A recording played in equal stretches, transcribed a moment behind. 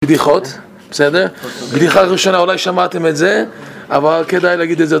בדיחות, בסדר? בדיחה ראשונה, אולי שמעתם את זה, אבל כדאי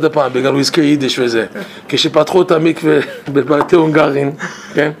להגיד את זה עוד פעם, בגלל הוא הזכיר יידיש וזה. כשפתחו את המקווה בבתי הונגרין,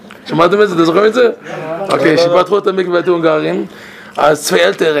 כן? שמעתם את זה? אתם זוכרים את זה? אוקיי, כשפתחו את המקווה בבתי הונגרין, אז צווי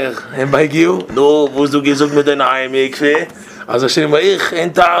אלטרר, הם הגיעו, נו, ווזו גזוג מדיניים מקווה, אז השני אומר, אין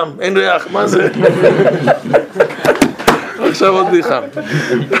טעם, אין ריח, מה זה? עכשיו עוד בדיחה.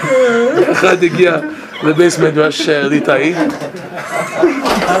 אחד הגיע לבייס מדרש ליטאי,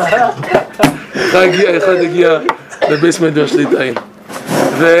 אחד הגיע לבייס מדרש ליטאי,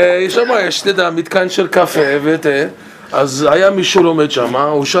 ושם יש מתקן של קפה ותה, אז היה מישהו לומד שם,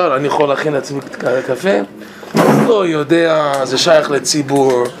 הוא שאל, אני יכול להכין לעצמי קפה? לא יודע, זה שייך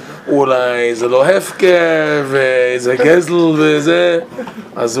לציבור, אולי זה לא הפקר וזה גזל וזה.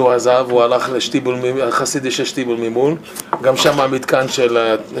 אז הוא עזב, הוא הלך לשטיבול, חסידי של שטיבול ממול, גם שם המתקן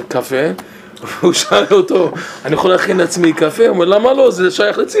של קפה. הוא שאל אותו, אני יכול להכין לעצמי קפה? הוא אומר, למה לא? זה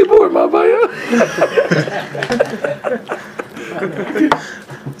שייך לציבור, מה הבעיה?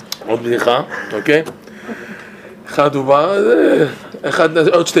 עוד בדיחה, אוקיי? אחד הוא בא,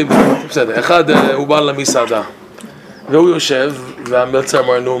 עוד שתי בדיחות, בסדר. אחד הוא בא למסעדה והוא יושב, והמלצר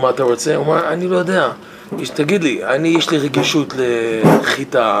אמר, נו, מה אתה רוצה? הוא אומר, אני לא יודע, תגיד לי, יש לי רגישות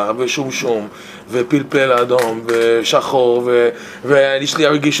לחיטה ושום ופלפל אדום ושחור ויש לי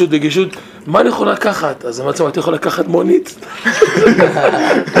רגישות, מה אני יכול לקחת? אז המלצר אמר, אתה יכול לקחת מונית?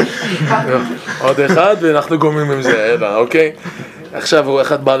 עוד אחד ואנחנו גומרים עם זה, אוקיי? עכשיו הוא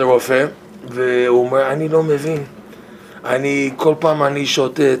אחד בא לרופא והוא אומר, אני לא מבין, כל פעם אני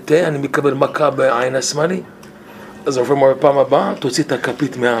שותה תה, אני מקבל מכה בעין השמאלי. אז הרופא אומר, פעם הבאה, תוציא את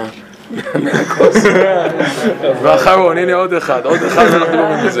הכפית מהכוס. ואחרון, הנה עוד אחד ואנחנו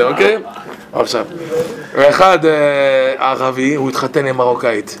גומרים בזה, אוקיי? עכשיו, אחד ערבי, הוא התחתן עם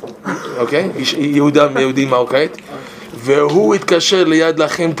מרוקאית, אוקיי? יהודי מרוקאית, והוא התקשר ליד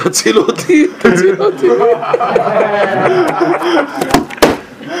לכם, תציל אותי.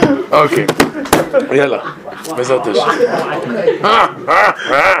 אוקיי, יאללה, בעזרת השם.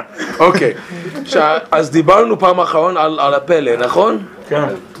 אוקיי, אז דיברנו פעם אחרון על הפלא, נכון? כן.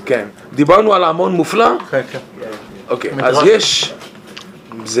 כן. דיברנו על המון מופלא? כן. אוקיי, אז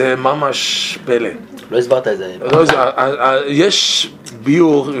זה ממש פלא. לא הסברת את זה. יש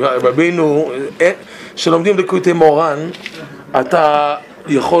ביור, רבינו, שלומדים ליקוטי מוהר"ן, אתה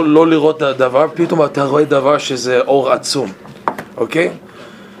יכול לא לראות דבר, פתאום אתה רואה דבר שזה אור עצום, אוקיי?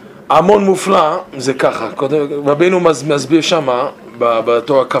 המון מופלא זה ככה, רבינו מסביר שמה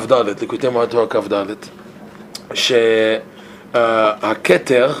בתורה כ"ד, ליקוטי מוהר"ן תורה כ"ד,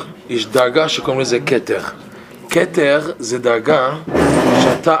 שהכתר, יש דרגה שקוראים לזה כתר. כתר זה דרגה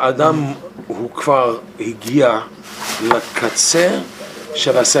שאתה אדם, הוא כבר הגיע לקצה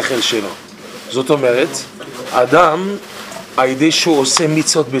של השכל שלו. זאת אומרת, אדם, על ידי שהוא עושה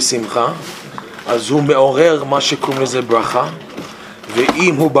מצוות בשמחה, אז הוא מעורר מה שקוראים לזה ברכה,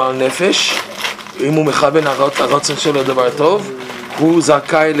 ואם הוא בעל נפש, אם הוא מכוון הרצון שלו דבר טוב, הוא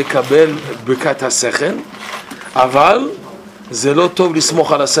זכאי לקבל ברכת השכל, אבל זה לא טוב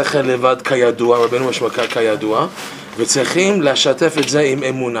לסמוך על השכל לבד כידוע, רבנו משמעקה כידוע, וצריכים לשתף את זה עם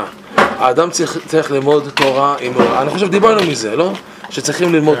אמונה. האדם צריך ללמוד תורה עם אמונה. אני חושב דיברנו מזה, לא?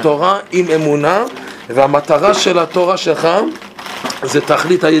 שצריכים ללמוד תורה עם אמונה, והמטרה של התורה שלך זה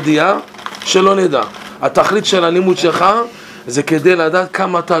תכלית הידיעה שלא נדע. התכלית של הלימוד שלך זה כדי לדעת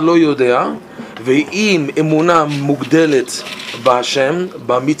כמה אתה לא יודע, ואם אמונה מוגדלת בהשם,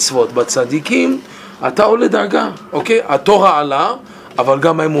 במצוות, בצדיקים, אתה עולה דרגה, אוקיי? התורה עלה, אבל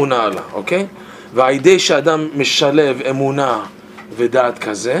גם האמונה עלה, אוקיי? והידי שאדם משלב אמונה ודעת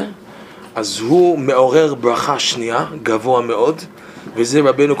כזה, אז הוא מעורר ברכה שנייה, גבוה מאוד, וזה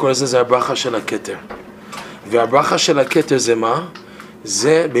רבנו קורא לזה, זה הברכה של הכתר. והברכה של הכתר זה מה?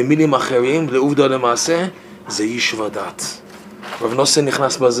 זה במילים אחרים, לעובדה למעשה, זה יישוב הדעת. רב נוסן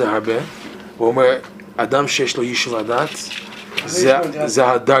נכנס בזה הרבה, הוא אומר, אדם שיש לו יישוב הדעת, זה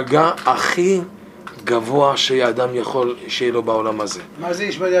הדרגה הכי גבוה שהאדם יכול שיהיה לו בעולם הזה. מה זה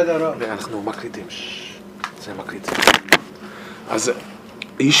יישוב הדעת הרב? אנחנו מקליטים, זה מקליט. אז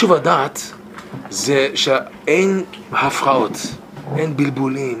יישוב הדעת זה שאין הפרעות, אין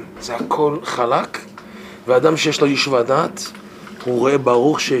בלבולים, זה הכל חלק, ואדם שיש לו יישוב הדעת, הוא רואה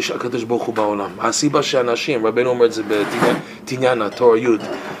ברוך שיש הקדוש ברוך הוא בעולם. הסיבה שאנשים, רבנו אומר את זה בתניאנה, תורה י',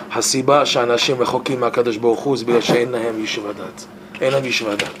 הסיבה שאנשים רחוקים מהקדוש ברוך הוא זה בגלל שאין להם יישוב הדעת. אין להם יישוב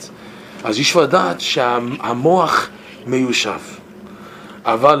הדעת. אז יישוב הדעת שהמוח מיושב.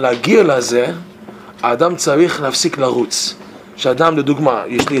 אבל להגיע לזה, האדם צריך להפסיק לרוץ. שאדם, לדוגמה,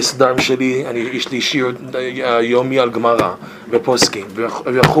 יש לי סדר שלי, יש לי שיר יומי על גמרא, ופוסקים,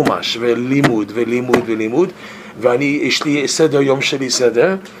 וחומש, ולימוד, יש לי סדר יום שלי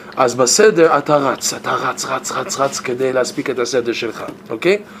סדר, אז בסדר אתה רץ כדי להספיק את הסדר שלך,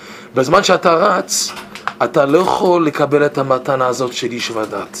 אוקיי? בזמן שאתה רץ, אתה לא יכול לקבל את המתנה הזאת של איש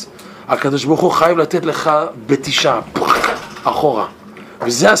ודת. הקדוש ברוך הוא חייב לתת לך בתישה, אחורה.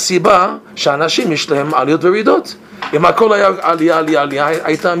 וזה הסיבה שאנשים יש להם עליות וירידות. אם הכל היה עלייה,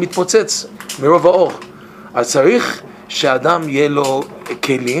 היית מתפוצץ מרוב האור. אז צריך שאדם יהיה לו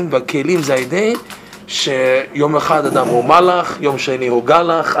כלים, והכלים זה הידי שיום אחד אדם הוא מלאך, יום שני הוא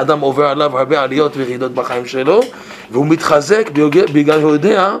גלח, אדם עובר עליו הרבה עליות וירידות בחיים שלו, והוא מתחזק בגלל הוא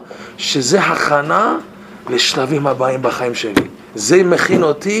יודע שזה הכנה לשלבים הבאים בחיים שלי. זה מכין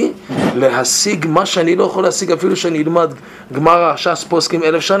אותי להשיג מה שאני לא יכול להשיג, אפילו שאני אלמד גמרא, ש"ס, פוסקים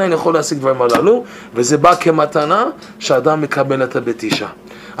 1000 שנה, אני יכול להשיג דברים הללו, וזה בא כמתנה שאדם מקבל את הבתישה.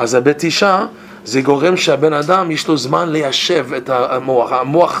 אז הבתישה זה גורם שהבן אדם יש לו זמן ליישב את המוח.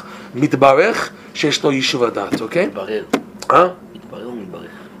 המוח מתברך שיש לו יישוב הדעת, אוקיי? מתברר. מתברר או מתברך?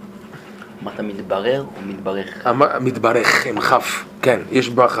 אמרת מתברר או מתברך? מתברך עם חף, כן, יש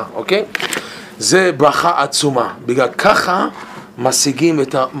ברכה, אוקיי? זה ברכה עצומה, בגלל ככה משיגים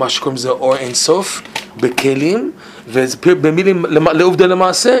את מה שקוראים לזה אור אינסוף בכלים, ובמילים לעובדה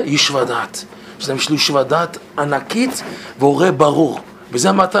למעשה, יישוב הדעת. יש לו יישוב הדעת ענקית והורה ברור. וזה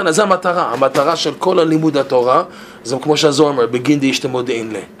המטרה, המטרה של כל הלימוד התורה, זה כמו שהזוהר אומר, בגין דאישתא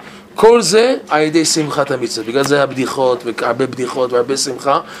מודיעין לה. כל זה על ידי שמחת המצוות, בגלל זה הבדיחות, והרבה בדיחות והרבה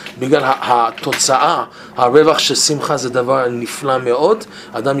שמחה, בגלל התוצאה, הרווח של שמחה זה דבר נפלא מאוד,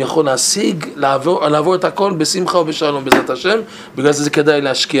 אדם יכול להשיג, לעבור את הכל בשמחה ובשלום בעזרת השם, בגלל זה כדאי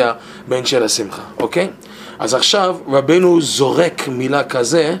להשקיע בין של השמחה, אוקיי? אז עכשיו רבנו זורק מילה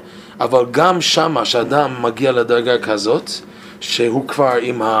כזה, אבל גם שמה שאדם מגיע לדרגה כזאת, שהוא כבר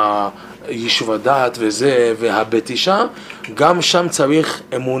עם יישוב הדעת וזה והבתישה, גם שם צריך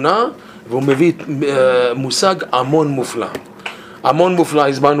אמונה, והוא מביא מושג המון מופלא. המון מופלא,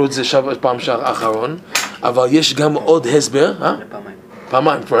 הסברנו את זה פעם האחרון, אבל יש גם עוד הסבר.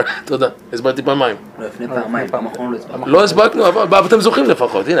 פעמיים, תודה, הסברתי פעמיים. לא, לפני פעמיים, פעם אחרונה לא הסברנו. לא הסברנו, אבל אתם זוכרים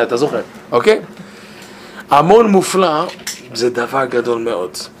לפחות, הנה אתה זוכר, אוקיי? המון מופלא זה דבר גדול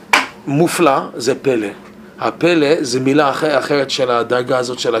מאוד. מופלא זה פלא. הפלא זה מילה אחרת של הדרגה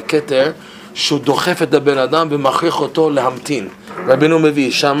הזאת של הכתר, שהוא דוחף את הבן אדם ומכריח אותו להמתין. רבינו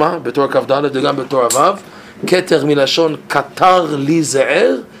מביא שמה, בתור כ"ד וגם בתור ו', כתר מלשון כתר לי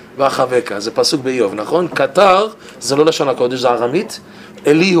זער והחבקה. זה פסוק באיוב, נכון? כתר זה לא לשון הקודש, זה ארמית.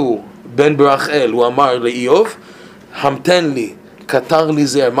 אליהו בן ברכאל, הוא אמר לאיוב, המתן לי, כתר לי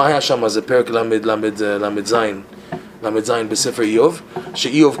זער. מה היה שמה? זה פרק ל"ז בספר איוב,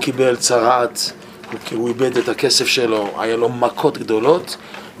 שאיוב קיבל צרעת, הוא איבד את הכסף שלו, היה לו מכות גדולות,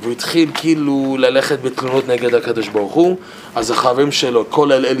 והוא התחיל כאילו ללכת בתלונות נגד הקדוש ברוך הוא. אז החברים שלו,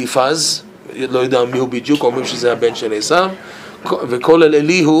 כולל אליפז, לא יודע מי הוא בדיוק, אומרים שזה הבן של עשיו, וכולל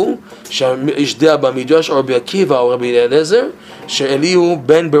אליהו, שיש דעה במדרש, או רבי עקיבא או רבי אליעזר, שאליהו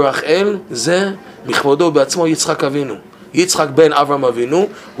בן ברכאל, זה מכבודו בעצמו יצחק אבינו. יצחק בן אברהם אבינו,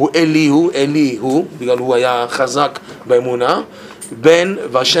 הוא אליהו, בגלל הוא היה חזק באמונה, בן,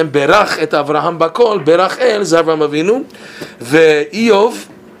 והשם ברך את אברהם בכל, ברך אל, זה אברהם אבינו. ואיוב,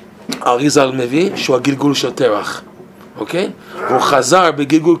 אריזל מביא, שהוא הגלגול של תרח, אוקיי? הוא חזר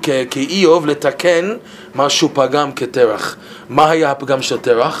בגלגול כאיוב לתקן משהו פגם כתרח. מה היה הפגם של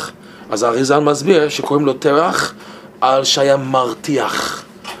תרח? אז אריזל מסביר שקוראים לו תרח על שהיה מרתיח.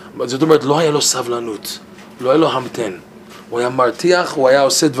 זאת אומרת, לא היה לו סבלנות, לא היה לו המתן. הוא היה מרתיח, הוא היה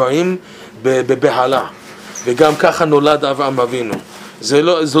עושה דברים בבהלה. וגם ככה נולד אברהם אבינו. זה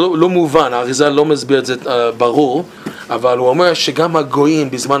לא מובן, האריזל לא מסביר את זה ברור, אבל הוא אומר שגם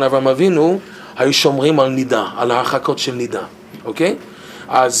הגויים בזמן אברהם אבינו היו שומרים על נידה, על ההרחקות של נידה, אוקיי?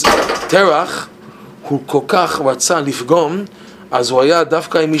 אז תרח, הוא כל כך רצה לפגום, אז הוא היה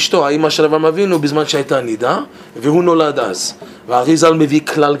דווקא עם אשתו, האמא של אברהם אבינו, בזמן שהייתה נידה, והוא נולד אז. והאריזל מביא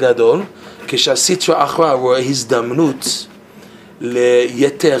כלל גדול, כשהסטרא אחרא רואה הזדמנות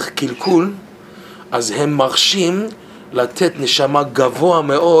ליתר קלקול, אז הם מרשים לתת נשמה גבוה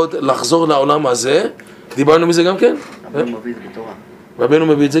מאוד לחזור לעולם הזה. דיברנו מזה גם כן? רבנו מביא את זה בתורה. רבנו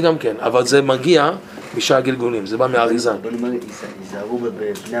מביא את זה גם כן, אבל זה מגיע משאר גלגולים, זה בא מהאריזל. רבנו אומר, ייזהרו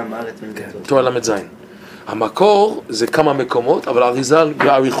בבני עם הארץ. תורה ל"ז. המקור זה כמה מקומות, אבל האריזל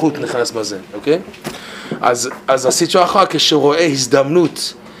באריכות נכנס בזה, אוקיי? אז הסטרא אחרא, כשרואה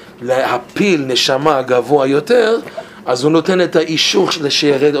הזדמנות להפיל נשמה גבוה יותר, אז הוא נותן את האישור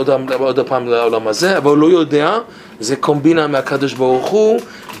שירד עוד פעם לעולם הזה, אבל הוא לא יודע, זה קומבינה מהקדוש ברוך הוא,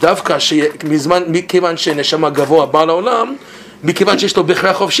 דווקא מכיוון שנשמה גבוה בא לעולם, מכיוון שיש לו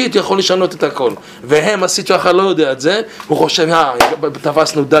בחירה חופשית, הוא יכול לשנות את הכל. והם, הסטרא אחר לא יודע את זה, הוא חושב,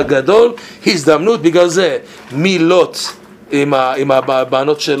 תפסנו דג גדול, הזדמנות, בגלל זה מלוט עם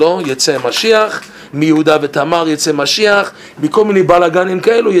הבנות שלו יצא משיח, מיהודה ותמר יצא משיח, מכל מיני בלגנים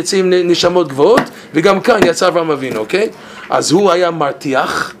כאלו יצאים נשמות גבוהות, וגם כאן יצא אברהם אבינו, אוקיי? אז הוא היה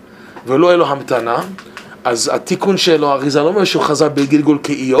מרתיח, ולא היה לו המתנה, אז התיקון שלו, הריזה לא אומר שהוא חזר בגלגול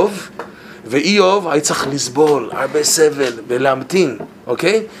כאיוב, ואיוב היה צריך לסבול הרבה סבל ולהמתין,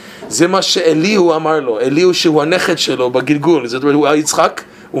 אוקיי? זה מה שאליהו אמר לו, אליהו שהוא הנכד שלו בגלגול, זאת אומרת הוא היה יצחק,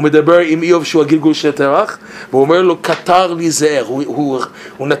 הוא מדבר עם איוב שהוא הגלגול של תרח, והוא אומר לו, קטר לי זהר,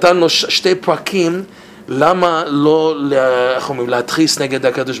 הוא נתן לו שתי פרקים, למה לא להתחיס נגד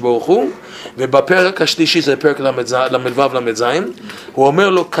הקדוש ברוך הוא, ובפרק השלישי, זה פרק למלוו למזיים, הוא אומר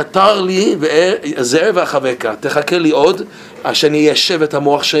לו, קטר לי זהר ואחבקה, תחכה לי עוד, שאני ישב את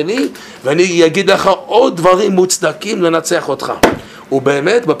המוח שלי, ואני אגיד לך עוד דברים מוצדקים לנצח אותך.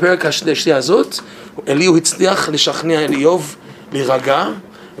 ובאמת, בפרק השלישי הזאת, אליהו הצליח לשכנע את איוב להירגע,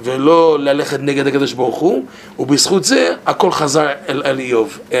 ולא ללכת נגד הקדוש ברוך הוא, ובזכות זה הכל חזר אל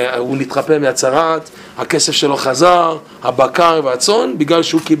איוב. הוא נתרפא מהצרת, הכסף שלו חזר, הבקר והצאן, בגלל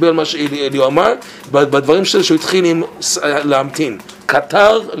שהוא קיבל מה שאליהו אמר, בדברים שלו שהוא התחיל להמתין.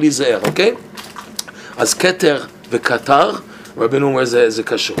 קטר להיזהר, אוקיי? אז כתר וקטר, רבינו אומר זה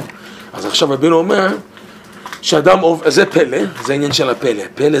קשור. אז עכשיו רבינו אומר, שאדם, זה פלא, זה העניין של הפלא.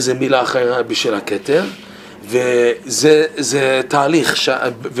 פלא זה מילה אחרת בשביל הכתר, וזה תהליך,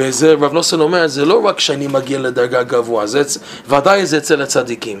 וזה רב נוסן אומר, זה לא רק שאני מגיע לדרגה גבוה, ודאי זה אצל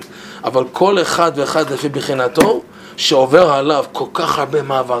הצדיקים, אבל כל אחד ואחד לפי בחינתו, שעובר עליו כל כך הרבה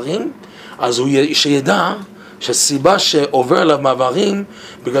מעברים, אז הוא שידע שהסיבה שעובר עליו מעברים,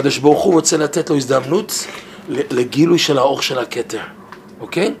 בגלל שברוך הוא רוצה לתת לו הזדמנות לגילוי של האור של הכתר,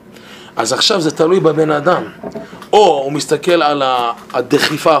 אוקיי? אז עכשיו זה תלוי בבן אדם, או הוא מסתכל על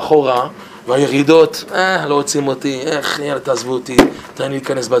הדחיפה אחורה, והירידות, לא רוצים אותי, יאללה תעזבו אותי, תן לי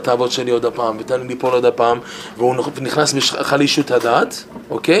להיכנס בתאוות שלי עוד הפעם, ותן לי ליפול עוד הפעם, והוא נכנס בחלישות הדעת,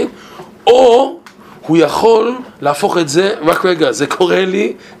 אוקיי? או הוא יכול להפוך את זה, רק רגע, זה קורה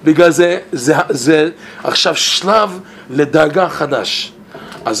לי, בגלל זה עכשיו שלב לדרגה חדש.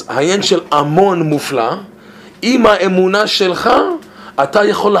 אז העניין של המון מופלא, עם האמונה שלך, אתה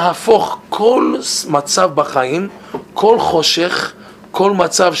יכול להפוך כל מצב בחיים, כל חושך, כל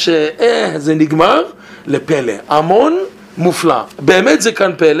מצב זה נגמר, לפלא. המון מופלא. באמת זה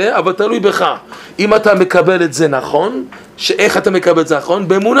כאן פלא, אבל תלוי בך. אם אתה מקבל את זה נכון, איך אתה מקבל את זה נכון?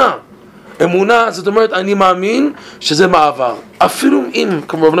 באמונה. אמונה, זאת אומרת, אני מאמין שזה מעבר. אפילו אם,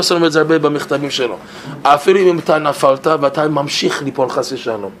 כמו רב נוסן אומר את זה הרבה במכתבים שלו, אפילו אם אתה נפלת ואתה ממשיך ליפול חס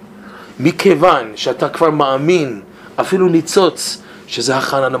ושלום. מכיוון שאתה כבר מאמין, אפילו ניצוץ, שזה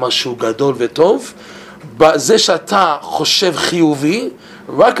הכנה למשהו גדול וטוב, בזה שאתה חושב חיובי,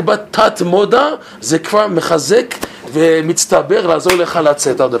 רק בתת מודע זה כבר מחזק ומצטבר לעזור לך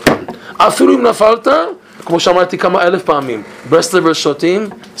לצאת עוד פעם. אפילו אם נפלת, כמו שאמרתי כמה אלף פעמים, ברסלבר שותים,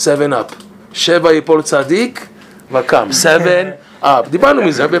 7-up. 7 יפול צדיק וקם, 7-up. דיברנו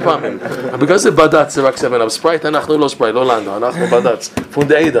מזה הרבה פעמים. בגלל זה בד"ץ זה רק 7-up. ספרייט, אנחנו לא ספרייט, לא לנדו, אנחנו בד"ץ.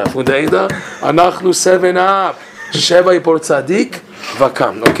 פונדאידה, אנחנו 7-up. 7 יפול צדיק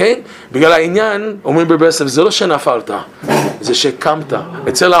וקם, אוקיי? בגלל העניין, אומרים בברסלב, זה לא שנפלת, זה שקמת.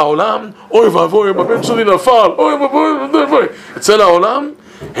 אצל העולם, אוי ואבוי, הבן שלי נפל, אוי ואבוי. אצל העולם,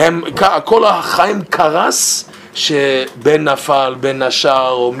 כל החיים קרס, שבן נפל, בן נשר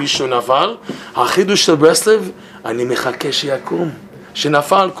או מישהו נפל. החידוש של ברסלב, אני מחכה שיקום.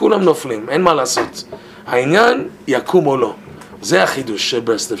 שנפל, כולם נופלים, אין מה לעשות. העניין, יקום או לא. זה החידוש של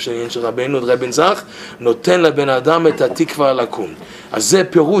ברסלב, שעניין של רבינו רבן זך, נותן לבן אדם את התקווה לקום. אז זה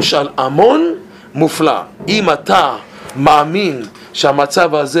פירוש על המון מופלא. אם אתה מאמין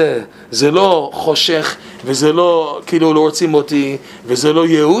שהמצב הזה זה לא חושך, וזה לא, כאילו לא רוצים אותי, וזה לא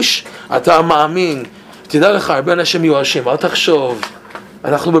ייאוש, אתה מאמין. תדע לך, הרבה אנשים מיואשים, אל תחשוב,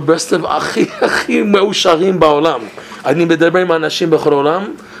 אנחנו בברסלב הכי מאושרים בעולם. אני מדבר עם אנשים בכל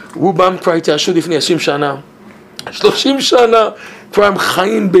העולם, רובם כבר התייאשו לפני 20 שנה. 30 שנה כבר הם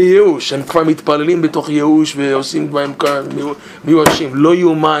חיים בייאוש, הם כבר מתפללים בתוך ייאוש ועושים דברים מיואשים. לא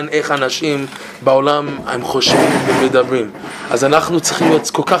יאומן איך אנשים בעולם הם חושבים ומדברים. אז אנחנו צריכים להיות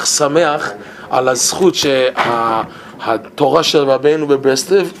כל כך שמח על הזכות שהתורה של רבינו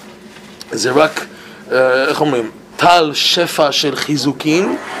בברסלב זה רק, איך אומרים, טל שפע של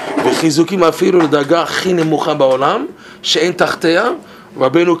חיזוקים, וחיזוקים אפילו לדרגה הכי נמוכה בעולם, שאין תחתיה.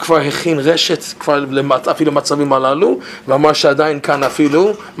 רבינו כבר הכין רשת כבר אפילו למצבים הללו, ואמר שעדיין כאן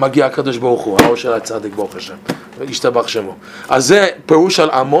אפילו מגיע הקדוש ברוך הוא, האור של הצדיק ברוך השם, ישתבח שמו. אז זה פירוש על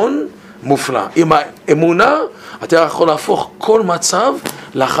המון, מופלא. עם האמונה אתה יכול להפוך כל מצב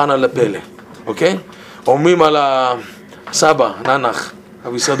להכנה לפלא, אוקיי? אומרים על הסבא, ננח,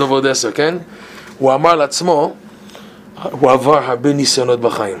 אבי סדוב אודסה, כן? הוא אמר לעצמו, הוא עבר הרבה ניסיונות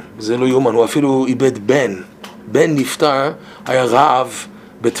בחיים, זה לא יומן, הוא אפילו איבד בן נפטר, היה רעב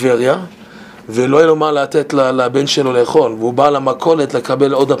בטבריה, ולא היה לו מה לתת לבן שלו לאכול, והוא בא למכולת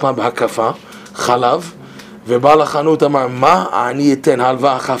לקבל עוד הפעם בהקפה, חלב, ובא לחנות אמר, מה אני אתן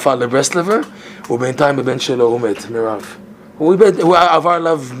הלוואה החפה לברסלבר, ובינתיים הבן שלו הוא מת מרעב. הוא עבר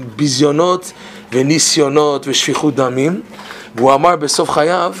עליו ביזיונות וניסיונות ושפיכות דמים, והוא אמר בסוף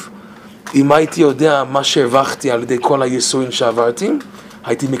חייו, אם הייתי יודע מה שהרווחתי על ידי כל הייסורים שעברתי,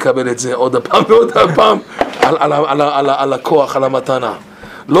 הייתי מקבל את זה עוד הפעם ועוד הפעם על הכוח, על המתנה.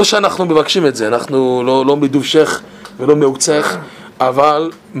 לא שאנחנו מבקשים את זה, אנחנו לא מדובשך ולא מעוצך,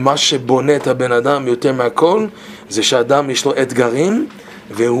 אבל מה שבונה את הבן אדם יותר מהכל, זה שאדם יש לו אתגרים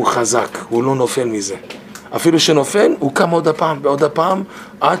והוא חזק, הוא לא נופל מזה. אפילו שנופל, הוא קם עוד הפעם ועוד הפעם,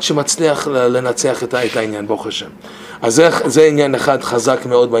 עד שמצליח לנצח את העניין, ברוך השם. אז זה עניין אחד חזק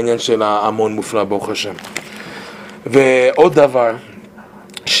מאוד בעניין של ההמון מופלא, ברוך השם. ועוד דבר,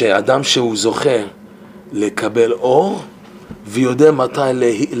 שאדם שהוא זוכה לקבל אור, ויודע מתי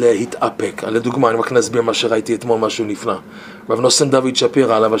להתאפק. לדוגמה, אני רק נסביר מה שראיתי אתמול, משהו נפלא. רב נוסן דוד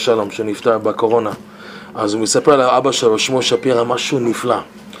שפירא, עליו השלום, שנפטר בקורונה. אז הוא מספר לאבא שלו, שמו שפירא, משהו נפלא.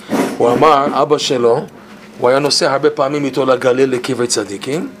 הוא אמר, אבא שלו, הוא היה נוסע הרבה פעמים איתו לגליל לקברי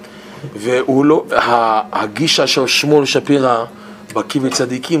צדיקים, והוא לא, הגישה של שמואל שפירא בקברי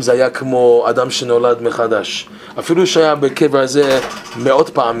צדיקים זה היה כמו אדם שנולד מחדש. אפילו שהיה בקבר הזה מאות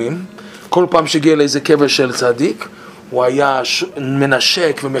פעמים, כל פעם שהגיע לאיזה קבר של צדיק, הוא היה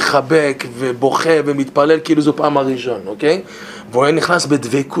מנשק ומחבק ובוכה ומתפלל כאילו זו פעם הראשון, אוקיי? והוא היה נכנס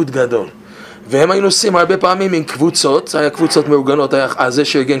בדבקות גדול. והם היו נוסעים הרבה פעמים עם קבוצות, היה קבוצות מאורגנות, היה זה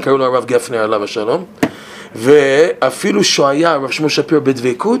שארגן קראו לו הרב גפנר עליו השלום. ואפילו שהוא היה רב שמואל שפירא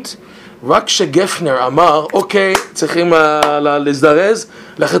בדבקות, רק שגפנר אמר, אוקיי, צריכים להזדרז,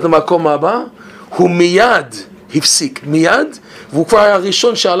 ללכת למקום הבא, הוא מיד הפסיק, מיד, והוא כבר היה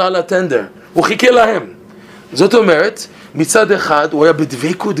הראשון שעלה לטנדר, הוא חיכה להם. זאת אומרת, מצד אחד הוא היה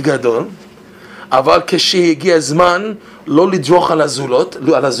בדבקות גדול, אבל כשהגיע הזמן לא לדרוך על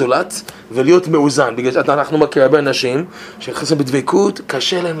הזולת ולהיות מאוזן, בגלל שאנחנו מכיר הרבה אנשים שנכנסים בדבקות,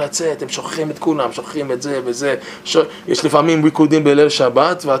 קשה להם לצאת, הם שוכחים את כולם, שוכחים את זה וזה, יש לפעמים ריקודים בליל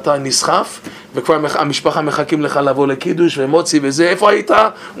שבת ואתה נסחף וכבר המשפחה מחכים לך לבוא לקידוש ומוציא וזה, איפה היית?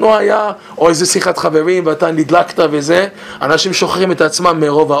 לא היה, או איזה שיחת חברים ואתה נדלקת וזה, אנשים שוכחים את עצמם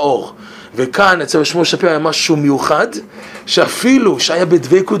מרוב האור. וכאן אצל שמואל שפירא היה משהו מיוחד, שאפילו שהיה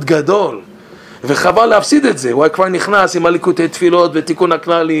בדבקות גדול, וחבל להפסיד את זה, הוא היה כבר נכנס עם הליקוטי תפילות ותיקון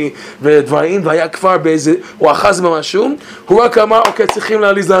הכללי ודברים, והיה כבר באיזה, הוא אחז במשהו, הוא רק אמר, אוקיי, צריכים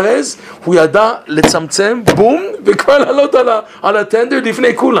להזדרז, הוא ידע לצמצם, בום, וכבר לעלות על הטנדר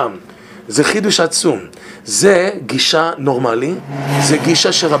לפני כולם. זה חידוש עצום. זה גישה נורמלי, זה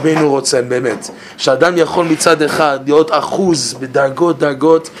גישה שרבנו רוצה באמת, שאדם יכול מצד אחד להיות אחוז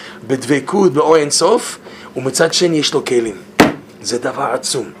בדרגות, בדבקות, באור אינסוף, ומצד שני יש לו כלים. זה דבר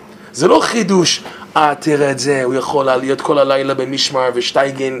עצום. זה לא חידוש, תראה את זה, הוא יכול להיות כל הלילה במשמר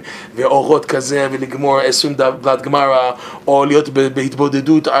ושטייגן ואורות כזה ולגמור 20 דלת גמרא, או להיות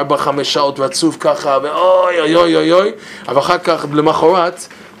בהתבודדות 4-5 שעות רצוף ככה, ואוי אוי אוי אוי אוי, אבל אחר כך למחרת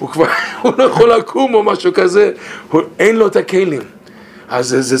הוא כבר הוא לא יכול לקום או משהו כזה, אין לו את הכלים.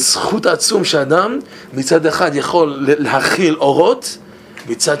 אז זה זכות עצום שאדם מצד אחד יכול להכיל אורות,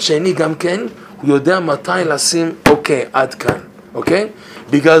 מצד שני גם כן הוא יודע מתי לשים אוקיי, עד כאן, אוקיי?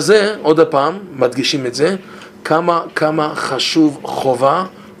 בגלל זה, עוד הפעם, מדגישים את זה, כמה חשוב חובה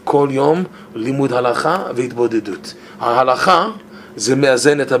כל יום לימוד הלכה והתבודדות. ההלכה זה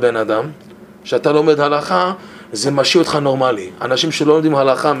מאזן את הבן אדם, שאתה לומד הלכה זה משאיר אותך נורמלי. אנשים שלא לומדים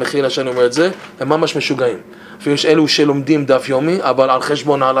הלכה, מחילה שאני אומר את זה, הם ממש משוגעים. אפילו יש אלו שלומדים דף יומי, אבל על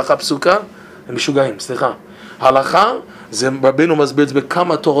חשבון ההלכה פסוקה, הם משוגעים, סליחה. הלכה, זה רבינו מסביר את זה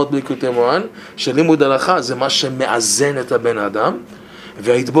בכמה תורות בליקוטי מוהר, שלימוד הלכה זה מה שמאזן את הבן אדם,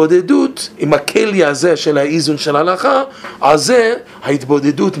 וההתבודדות עם הכלי הזה של האיזון של ההלכה, אז זה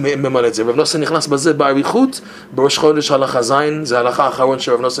ההתבודדות ממלא את זה. רב נוסן נכנס בזה בעריכות, בראש חודש הלכה זין, זה ההלכה האחרון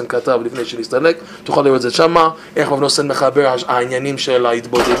שרב נוסן כתב לפני שנסתלק, תוכל לראות את זה שמה, איך רב נוסן מחבר העניינים של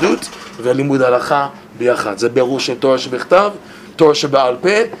ההתבודדות ולימוד הלכה ביחד. זה ברור של תורה שבכתב, תורה שבעל פה,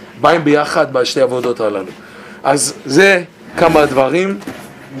 באים ביחד בשתי עבודות הללו. אז זה כמה דברים,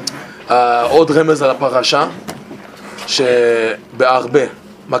 עוד רמז על הפרשה, שבארבה,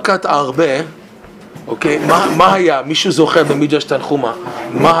 מכת ארבה, אוקיי, מה היה, מישהו זוכר במדרש תנחומא,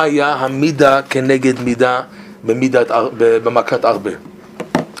 מה היה המידה כנגד מידה במכת ארבה?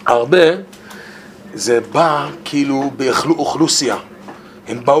 הרבה זה בא כאילו באוכלוסייה.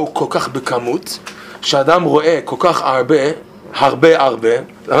 הם באו כל כך בכמות, שאדם רואה כל כך הרבה,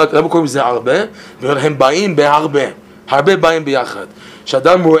 למה קוראים לזה הרבה? והם באים בהרבה, הרבה באים ביחד.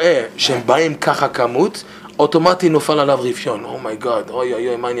 שאדם רואה שהם באים ככה כמות, אוטומטי נופל עליו רפיון. אומייגאד,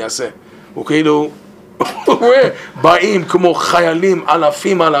 אוי, מה אני אעשה? הוא כאילו, הוא רואה, באים כמו חיילים,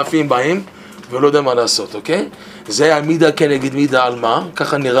 אלפים באים, ולא יודע מה לעשות, אוקיי? זה המידה כנגד מידה על מה?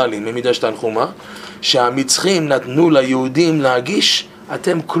 ככה נראה לי, ממידה שתנחומה, שהמצרים נתנו ליהודים להגיש,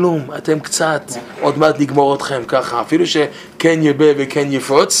 אתם כלום, אתם קצת, עוד מעט נגמור אתכם ככה, אפילו שכן ירבה וכן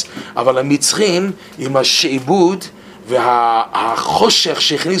יפרוץ, אבל המצרים עם השעבוד והחושך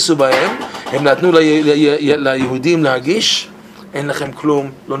שהכניסו בהם, הם נתנו ליהודים להגיש, אין לכם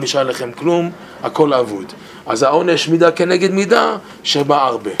כלום, לא נשאר לכם כלום, הכל אבוד. אז העונש מידה כנגד מידה שבא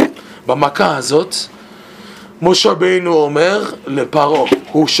הרבה. במכה הזאת, משה רבנו אומר לפרעה,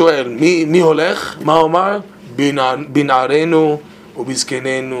 הוא שואל, מי הולך? מה הוא אמר? בנערינו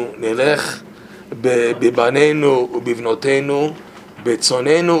ובזקנינו נלך, בבנינו ובבנותינו,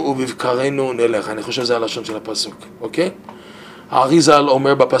 בצוננו ובבקרינו נלך. אני חושב שזה הלשון של הפסוק, אוקיי? האריזל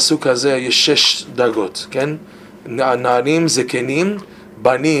אומר בפסוק הזה יש 6 דרגות, כן? נערים, זקנים,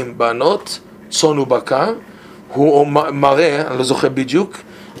 בנים, בנות, צאן ובקר. הוא מראה, אני לא זוכר בדיוק,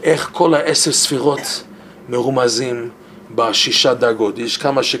 איך כל 10 ספירות מרומזים ב6 דרגות. יש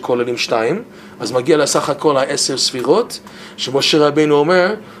כמה שכוללים 2, אז מגיע לסך הכל 10 ספירות, שמשה רבנו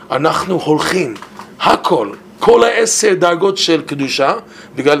אומר, אנחנו הולכים, הכל, כל 10 דרגות של קדושה,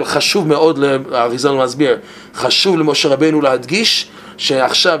 בגלל חשוב מאוד, האריזל מסביר, חשוב למשה רבנו להדגיש,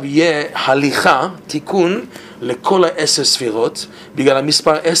 שעכשיו יהיה הליכה, תיקון, לכל 10 ספירות, בגלל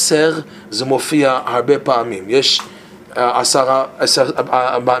המספר 10 זה מופיע הרבה פעמים. יש 10,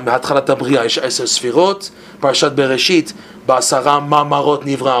 מהתחלת הבריאה יש 10 ספירות, פרשת בראשית, ב10 מאמרות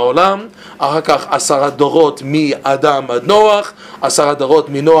נברא העולם, אחר כך 10 דורות מאדם עד נוח, 10 דורות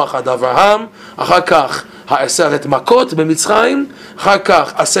מנוח עד אברהם, אחר כך 10 מכות במצרים, אחר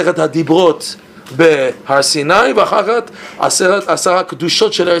כך 10 הדיברות בהר סיני, ואחר כך 10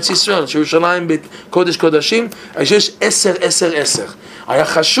 קדושות של ארץ ישראל, שירושלים בקודש קודשים, אז יש 10. היה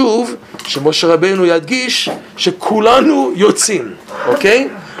חשוב שמשה רבנו ידגיש שכולנו יוצאים, אוקיי?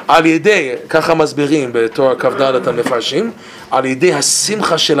 על ידי, ככה מסבירים בתורה כ"ד המפרשים, על ידי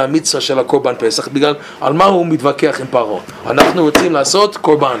השמחה של המצווה של הקורבן פסח, בגלל על מה הוא מתווכח עם פרעה. אנחנו רוצים לעשות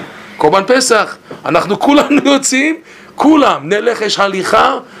קורבן פסח, אנחנו כולנו יוצאים, כולם, נלך, יש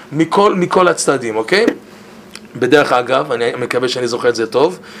הליכה מכל הצדדים, אוקיי? בדרך אגב, אני מקווה שאני זוכר את זה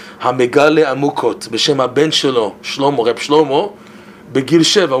טוב, המגלה עמוקות בשם הבן שלו, שלמה, רב שלמה, בגיל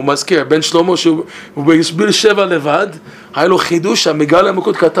 7, הוא מזכיר, בן שלמה שהוא בגיל 7 לבד, היה לו חידוש, המגלה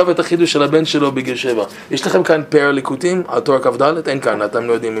עמוקות כתב את החידוש של הבן שלו בגיל 7. יש לכם כאן פאר ליקוטים, על תורה כ"ד? אין כאן, אתם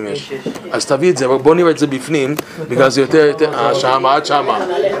לא יודעים אם יש. אז תביא את זה, בואו נראה את זה בפנים, בגלל זה יותר, שמה, עד שמה.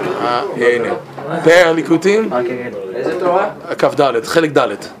 הנה, פאר ליקוטים. איזה תורה? כ"ד, חלק ד'.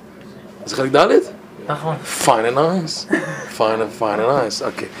 זה חלק ד'? נכון. Fine and nice. Fine and nice,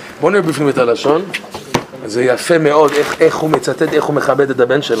 אוקיי. בואו נראה בפנים את הלשון. זה יפה מאוד, איך הוא מצטט, איך הוא מכבד את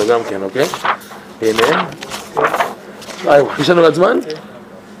הבן שלו גם כן, אוקיי? הנה. יש לנו עוד זמן?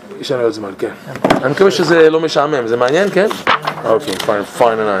 יש לנו עוד זמן, כן. אני מקווה שזה לא משעמם, זה מעניין, כן? אוקיי, fine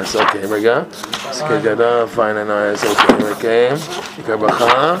and nice, אוקיי, רגע. סקי גדה, fine and nice, אוקיי, עיקר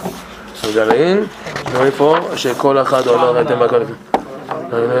ברכה. מגלים, נו איפה, שכל אחד עולה ראיתם בכל...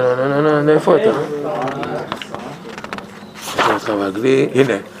 איפה אתה? איפה אותך בגלי?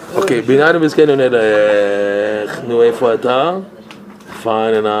 הנה. אוקיי, ביננו בזכנו נלך, נו איפה אתה? fine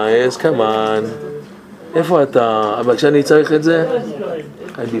and nice, come on. איפה אתה? אבל כשאני צריך את זה,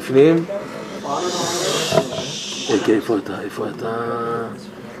 אני בפנים. אוקיי, איפה אתה?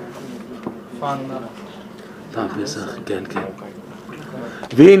 פסח, כן.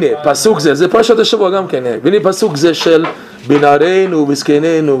 והנה, פסוק זה פרשת השבוע גם כן, והנה פסוק זה של בנערינו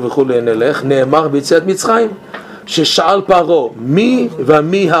ובזקנינו וכו' נלך, נאמר ביציאת מצרים, ששאל פרעה מי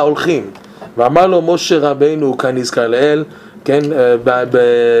ומי ההולכים, ואמר לו משה רבנו כנזכר לאל, כן,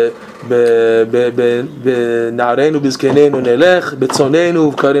 בנערינו ובזקנינו נלך, בצוננו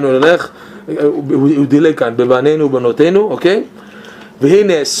ובקרינו נלך, הוא דילג כאן, בבנינו ובנותינו, אוקיי?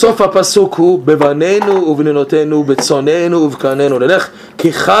 והנה סוף הפסוק הוא בבנינו ובנותינו, בצוננו ובקרינו נלך,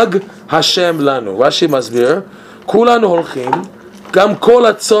 כי חג השם לנו. רש"י מסביר, כולנו הולכים, גם כל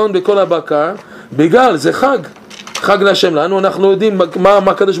הצאן וכל הבקר, בגלל זה חג להשם לנו, אנחנו יודעים מה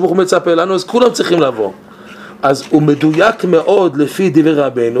הקדוש ברוך הוא מצפה לנו, אז כולם צריכים לבוא. אז הוא מדויק מאוד לפי דברי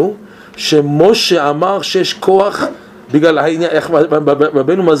רבנו, שמשה אמר שיש כוח, בגלל איך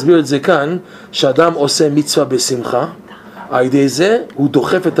רבנו מסביר את זה כאן, שאדם עושה מצווה בשמחה, על ידי זה הוא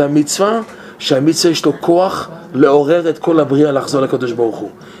דוחף את המצווה, שהמצווה יש לו כוח לעורר את כל הבריאה לחזור לקדוש ברוך הוא.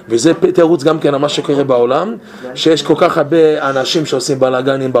 וזה תירוץ גם כן על מה שקורה בעולם, שיש כל כך הרבה אנשים שעושים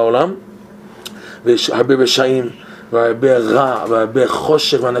בלגנים בעולם, ויש הרבה רשעים, והרבה רע, והרבה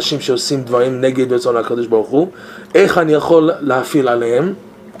חושך, ואנשים שעושים דברים נגד רצון הקדוש ברוך הוא. איך אני יכול להפעיל עליהם?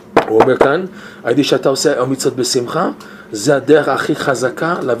 הוא אומר כאן, הידי שאתה עושה מצוות בשמחה, זה הדרך הכי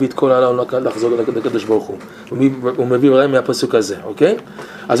חזקה להביא את כל העולם לחזור לקדוש ברוך הוא. הוא מביא רעים מהפסוק הזה, אוקיי?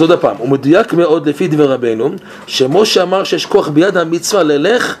 אז עוד הפעם, הוא מדויק מאוד לפי דבר רבנו, שמשה אמר שיש כוח ביד המצווה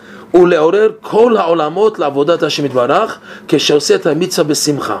ללך ולעורר כל העולמות לעבודת השם יתברך, כשעושה את המצווה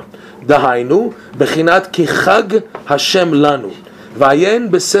בשמחה. דהיינו, בחינת כחג השם לנו.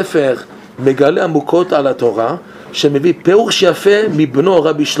 ועיין בספר מגלה עמוקות על התורה, שמביא פירוש יפה מבנו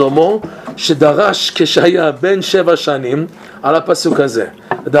רבי שלמה, שדרש כשהיה בן 7 שנים על הפסוק הזה.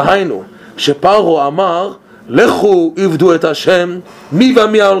 דהיינו, שפרעה אמר, לכו עבדו את השם, מי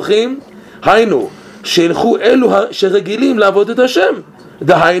ומי ההולכים? היינו, שילכו אלו שרגילים לעבוד את השם.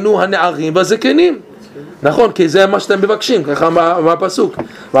 דהיינו, הנערים והזקנים. נכון, כי זה מה שאתם מבקשים, ככה מהפסוק.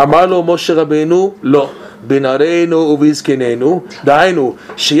 ואמר לו משה רבינו, לא. בנערינו ובזקנינו, דהיינו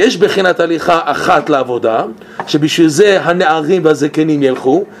שיש בחינת הליכה אחת לעבודה, שבשביל זה הנערים והזקנים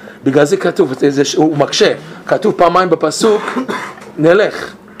ילכו. בגלל זה כתוב, הוא מקשה, כתוב פעמיים בפסוק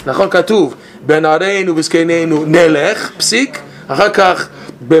נלך, נכון? כתוב בנערינו ובזקנינו נלך, פסיק, אחר כך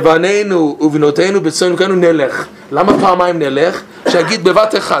בבנינו ובנותינו בצאנו נלך. למה פעמיים נלך? שיגיד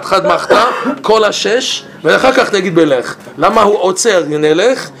בבת אחד, חד מחתה, כל 6, ואחר כך נגיד בלך. למה הוא עוצר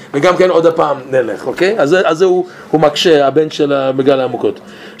נלך, וגם כן עוד הפעם נלך, אוקיי? אז הוא מקשה, הבן של המגלה עמוקות.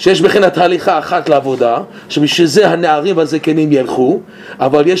 שיש בחינת הליכה אחת לעבודה, שבשביל זה הנערים והזקנים ילכו,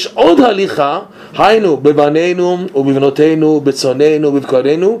 אבל יש עוד הליכה, היינו בבנינו ובבנותינו, בצאננו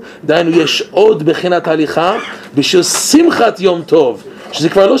ובבקרינו, דהיינו יש עוד בחינת הליכה, בשביל שמחת יום טוב, שזה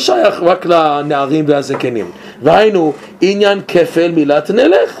כבר לא שייך רק לנערים והזקנים. והיינו עניין כפל מילת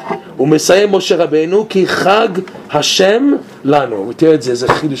נלך. הוא מסיים משה רבנו כי חג השם לנו. ותראה את זה, זה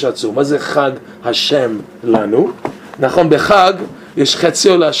חידוש עצום. מה זה חג השם לנו? נכון, בחג יש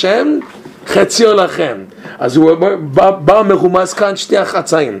חציו להשם, חציו לכם. אז הוא בא מרומז כאן שתי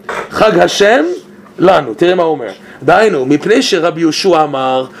החצאים. חג השם לנו, תראה מה הוא אומר. דהיינו, מפני שרבי יהושע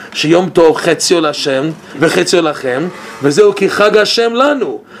אמר שיום טוב חציו להשם וחציו לכם, וזהו כי חג השם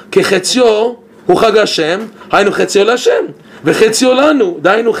לנו, כי חציו הוא חג השם, היינו חציו להשם, וחציו לנו,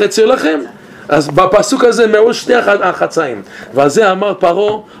 דהיינו חציו לכם. אז בפסוק הזה מעול שתי החצאים, ועל זה אמר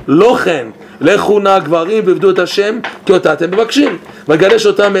פרעה, לא כן, לכו נא גברים ועבדו את השם, כי אותה אתם מבקשים, וגרש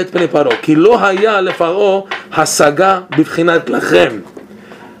אותם מאת פני פרעה, כי לא היה לפרעה השגה בבחינת לכם.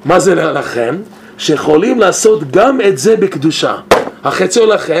 מה זה לכם? שיכולים לעשות גם את זה בקדושה. החציו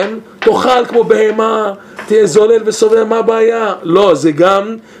לכם, תאכל כמו בהמה, תהיה זולל וסובר, מה הבעיה? לא, זה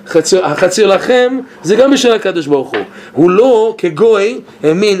גם, החציו לכם, זה גם בשביל הקדוש ברוך הוא. הוא לא כגוי,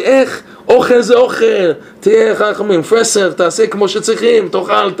 האמין איך, אוכל זה אוכל, תהיה חכמים, פרסר, תעשה כמו שצריכים,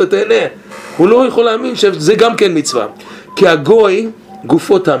 תאכל, תתהנה. הוא לא יכול להאמין שזה גם כן מצווה. כי הגוי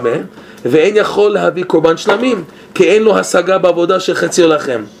גופו טמא, ואין יכול להביא קורבן שלמים, כי אין לו השגה בעבודה של חציו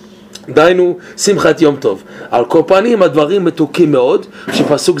לכם. דהיינו שמחת יום טוב. על כל פנים הדברים מתוקים מאוד,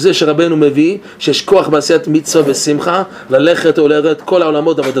 שפסוק זה שרבנו מביא שיש כוח בעשיית מצווה ושמחה ללכת ולרדת כל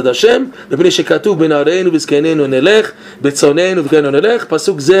העולמות עבודת השם, מפני שכתוב בנערינו ובזקנינו נלך, בצאננו ובבקרינו נלך.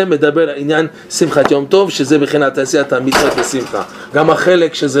 פסוק זה מדבר על עניין שמחת יום טוב, שזה מבחינת עשיית המצוות ושמחה. גם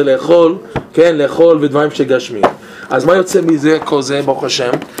החלק שזה לאכול, כן, לאכול ודברים שגשמיים. אז מה יוצא מזה כל זה, ברוך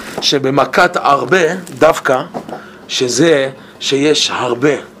השם? שבמכת הרבה דווקא, שזה שיש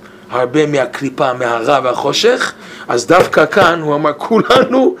הרבה מהקליפה, מהרע והחושך, אז דווקא כאן הוא אמר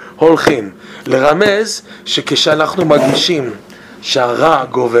כולנו הולכים. לרמז שכשאנחנו מרגישים שהרע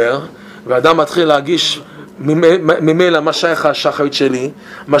גובר, ואדם מתחיל להרגיש ממילא מה שייך השחרית שלי,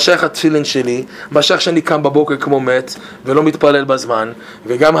 מה שייך התפילין שלי, מה שייך שאני קם בבוקר כמו מת ולא מתפלל בזמן,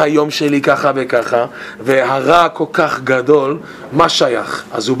 וגם היום שלי ככה וככה, והרע כל כך גדול, מה שייך?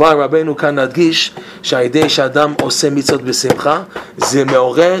 אז הוא בא רבנו כאן להדגיש שהידי שאדם עושה מצוות בשמחה, זה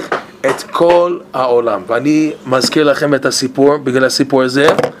מעורר את כל העולם. ואני מזכיר לכם את הסיפור, בגלל הסיפור הזה,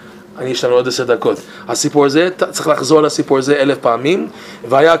 יש לנו עוד 10 דקות. הסיפור הזה, צריך לחזור על הסיפור הזה 1000 פעמים,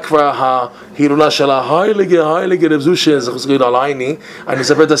 והיה כבר ההילולה של ההייליגה רב זושה, זכרית עלייני. אני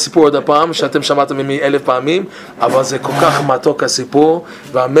אספר את הסיפור עוד הפעם, שאתם שמעתם ממני 1000 פעמים, אבל זה כל כך מתוק הסיפור,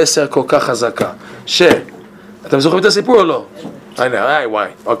 והמסר כל כך חזקה. אתם זוכרים את הסיפור או לא? הנה, וואי,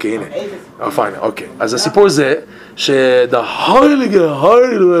 אוקיי, הנה. פיין, אוקיי. אז הסיפור זה, ההייליגה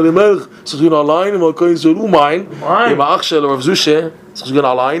זכרית עלייני, עם האח של רב זושה, זכרית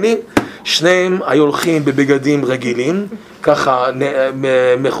עלייני, שניהם היו הולכים בבגדים רגילים, ככה,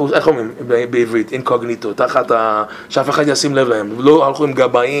 איך אומרים בעברית, אינקוגניטו, תחת שאף אחד ישים לב להם, לא הלכו עם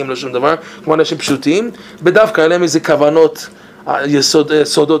גבאים, לא שום דבר, כמו אנשים פשוטים, בדווקא אליהם איזה כוונות,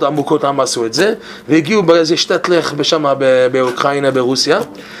 סודות עמוקות הם עשו את זה, והגיעו באיזה שטטלך בשמה באוקראינה, ברוסיה,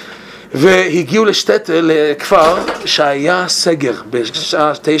 והגיעו לשטטל, לכפר שהיה סגר,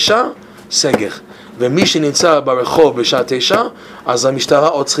 בשעה 9 סגר. ומי שנמצא ברחוב בשעה 9, אז המשטרה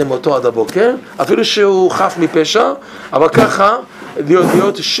עוצרים אותו עד הבוקר, אפילו שהוא חף מפשע, אבל ככה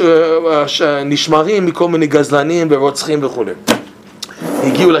להיות נשמרים מכל מיני גזלנים ורוצחים וכו'.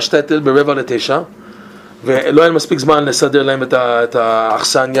 הגיעו לשטטל ב8:45, ולא היה מספיק זמן לסדר להם את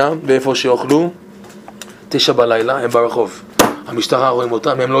האכסניה ואיפה שיאכלו. 9 בלילה, הם ברחוב. המשטרה רואים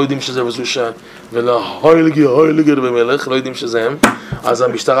אותם, הם לא יודעים שזה רזושה, ולא הוילגר במלך, לא יודעים שזה הם. אז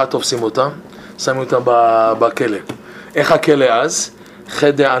המשטרה תופסים אותם, שמים אותם בכלא. איך הכלא אז?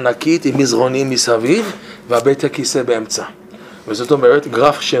 חדר ענקית עם מזרונים מסביב, והבית הכיסא באמצע. וזאת אומרת,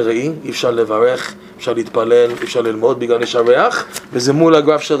 גרף של ראי, אי אפשר לברך, אפשר להתפלל, אפשר ללמוד בגלל יש הריח, וזה מול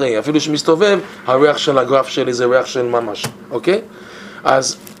הגרף של ראי. אפילו שמסתובב, הריח של הגרף שלי זה ריח של ממש, אוקיי?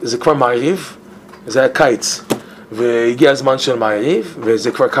 אז זה כבר מעריב, זה היה קיץ, והגיע הזמן של מעריב,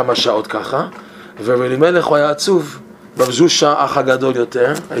 וזה כבר כמה שעות ככה, ואלימלך הוא היה עצוב, רב זושה, אח הגדול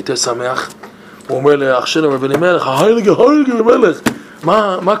יותר, הייתי שמח, הוא אומר לאח שלו, רב אלימלך, ההילגר מלך,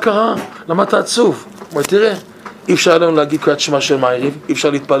 מה קרה? למה אתה עצוב? הוא אומר, תראה, אי אפשר לנו להגיד קריאת שמע של מעריב, אי אפשר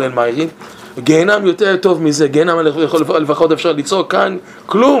להתפלל מעריב, גיהנם יותר טוב מזה, גיהנם לפחות אפשר לצעוק כאן,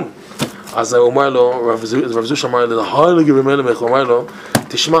 כלום. אז הוא אומר לו, רב זוש אמר לו, ההילגר מלך, הוא אומר לו,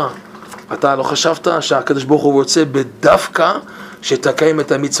 תשמע, אתה לא חשבת שהקדוש ברוך הוא רוצה בדווקא שתקיים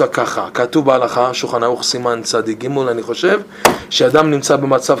את המצווה ככה. כתוב בהלכה, שולחן ערוך סימן צדיק ג' אני חושב, שאדם נמצא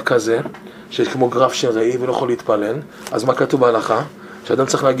במצב כזה, שכמו גרף של ראי ולא יכול להתפלל, אז מה כתוב בהלכה? שאדם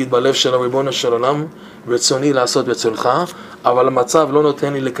צריך להגיד בלב שלו, ריבונו של עולם, רצוני לעשות רצונך, אבל המצב לא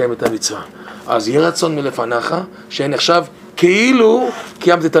נותן לי לקיים את המצווה. אז יהיה רצון מלפניך, שנחשב כאילו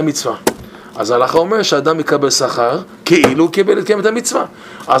קיימת את המצווה. אז ההלכה אומר שאדם יקבל שכר, כאילו קיבל לקיים את המצווה.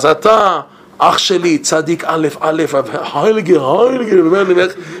 אז אתה, אח שלי, צדיק א', ההילגר,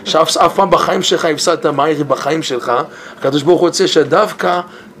 שאף פעם בחיים שלך הפסדת מעריב בחיים שלך, הקדוש ברוך הוא רוצה שדווקא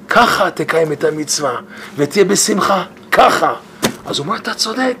ככה תקיים את המצווה, ותהיה בשמחה, ככה. אז הוא אומר, אתה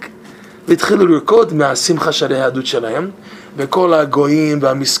צודק. והתחילו לרקוד מהשמחה של היהדות שלהם, וכל הגויים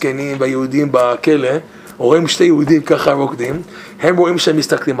והמסכנים והיהודים בכלא, רואים שתי יהודים ככה רוקדים, הם רואים שהם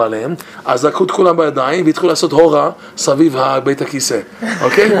מסתכלים עליהם, אז לקחו את כולם בידיים והתחילו לעשות הורה סביב בית הכיסא,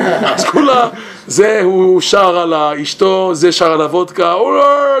 אוקיי? אז כולה, זה הוא שר על אשתו, זה שר על הוודקה,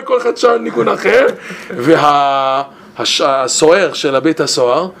 כל אחד שר ניגון אחר, והסוער של הבית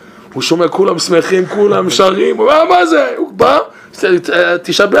הסוהר, הוא שומע כולם שמחים, כולם שרים, הוא אומר, מה זה? הוא בא,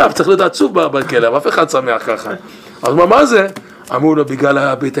 תשבח, צריך להיות עצוב בכלא, אבל אף אחד שמח ככה. אז מה זה? אמרו לו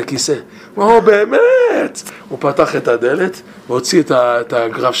בגלל בית הכיסא. הוא אומר, באמת? הוא פתח את הדלת, והוציא את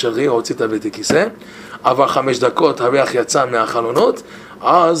הגרף של ראי, הוציא את בית הכיסא, עבר 5 דקות, הריח יצא מהחלונות,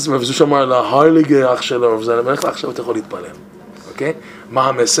 אז רב זוש אמר לה, ההילגר אח שלו, רב זלם, עכשיו אתה יכול להתפלל. אוקיי? מה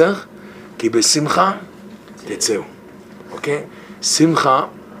המסר? כי בשמחה תצאו. אוקיי? שמחה,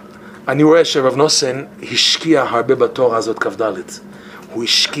 אני רואה שרב נוסן השקיע הרבה בתורה הזאת כ"ד. הוא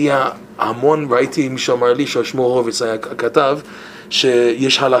השקיע המון, ראיתי מישהו אמר לי ששמו הורוביץ היה כתב,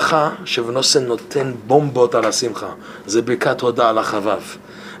 שיש הלכה שרב נוסן נותן בומבות על השמחה. זה ברכת תודה על החבב.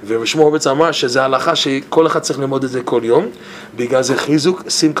 ושמו הורוביץ אמר שזה הלכה שכל אחד צריך ללמוד את זה כל יום, בגלל זה חיזוק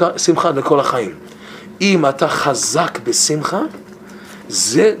שמחה לכל החיים. אם אתה חזק בשמחה,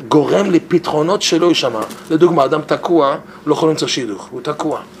 זה גורם לפתרונות שלא יישמע. לדוגמה, אדם תקוע, לא יכול למצוא שידוך, הוא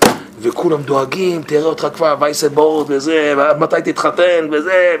תקוע. וכולם דואגים, תראה אותך כבר וייסבורד וזה, מתי תתחתן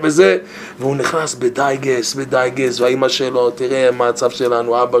וזה, והוא נכנס בדייגס, והאמא שלו, תראה מה הצב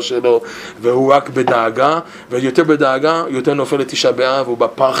שלנו, אבא שלו, והוא רק בדאגה, ויותר בדאגה, יותר נופל לתשעה באב, והוא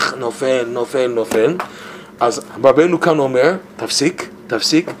בפח נופל. אז רבנו כאן אומר, תפסיק,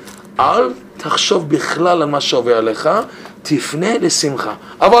 אל תחשוב בכלל על מה שעובר עליך, תפנה לשמחה.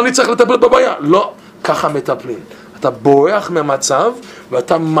 אבל אני צריך לטפל בבעיה. לא, ככה מטפלים. אתה בורח מהמצב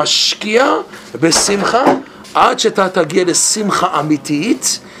ואתה משקיע בשמחה עד שאתה תגיע לשמחה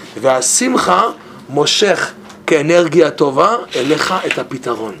אמיתית, והשמחה מושך כאנרגיה טובה אליך את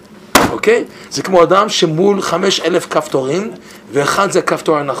הפתרון. אוקיי? זה כמו אדם שמול 5,000 כפתורים, ואחד זה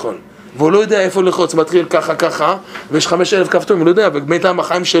כפתור הנכון. והוא לא יודע איפה לחוץ, מתחיל ככה, ויש 5,000 כפתורים, הוא לא יודע, ובינתיים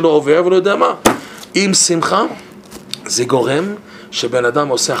החיים שלו עובר ולא יודע מה. עם שמחה, זה גורם שבן אדם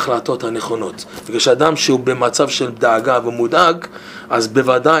עושה החלטות הנכונות. בגלל שאדם שהוא במצב של דאגה ומודאג, אז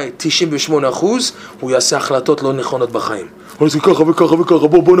בוודאי 98% הוא יעשה החלטות לא נכונות בחיים. אז ככה וככה וככה,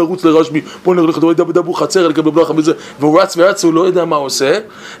 בוא נרוץ לרשמי, בוא נלך לדבו חצר, לקבל בלחה בזה, והוא רץ, הוא לא יודע מה הוא עושה,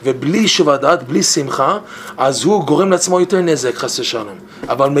 ובלי שבדעת, בלי שמחה, אז הוא גורם לעצמו יותר נזק, חס ושלום.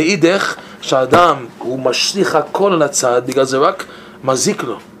 אבל מאידך, שהאדם הוא משליך הכל על הצד, בגלל זה רק מזיק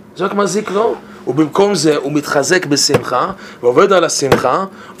לו. זה רק מזיק לו, ובמקום זה הוא מתחזק בשמחה, ועובד על השמחה,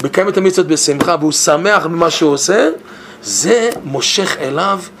 מקיים את המצוות בשמחה, והוא שמח במה שהוא עושה, זה מושך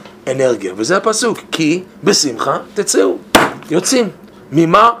אליו אנרגיה. וזה הפסוק, כי בשמחה תצאו, יוצאים.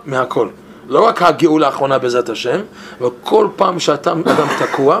 ממה? מהכל. לא רק הגאולה האחרונה בעזרת השם, אבל כל פעם שאתה אדם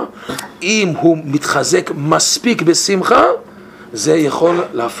תקוע, אם הוא מתחזק מספיק בשמחה, זה יכול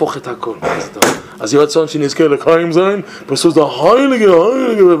להפוך את הכל. אז יהיה רצון שנזכה לקיים זין, פסוס דה הייליגה,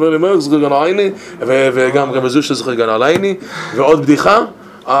 ולמח זכר גן עייני, וגם רמזו שזכר גן עלייני, ועוד בדיחה,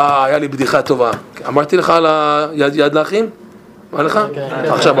 היה לי בדיחה טובה. אמרתי לך על היד לאחים? מה לך?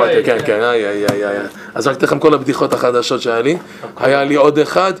 עכשיו אמרתי, כן, אז רק לכם כל הבדיחות החדשות שהיה לי. היה לי עוד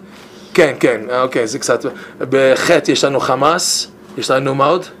אחד, כן, אוקיי, זה קצת, בחטא יש לנו חמאס, יש לנו מה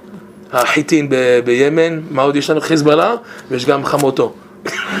עוד? החיטין בימן, מה עוד יש לנו? חיזבאללה, ויש גם חמותו.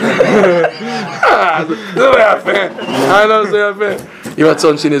 זה יפה, זה יפה. עם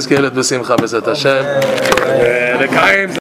רצון שנזכה בשמחה בעזרת השם, לקיים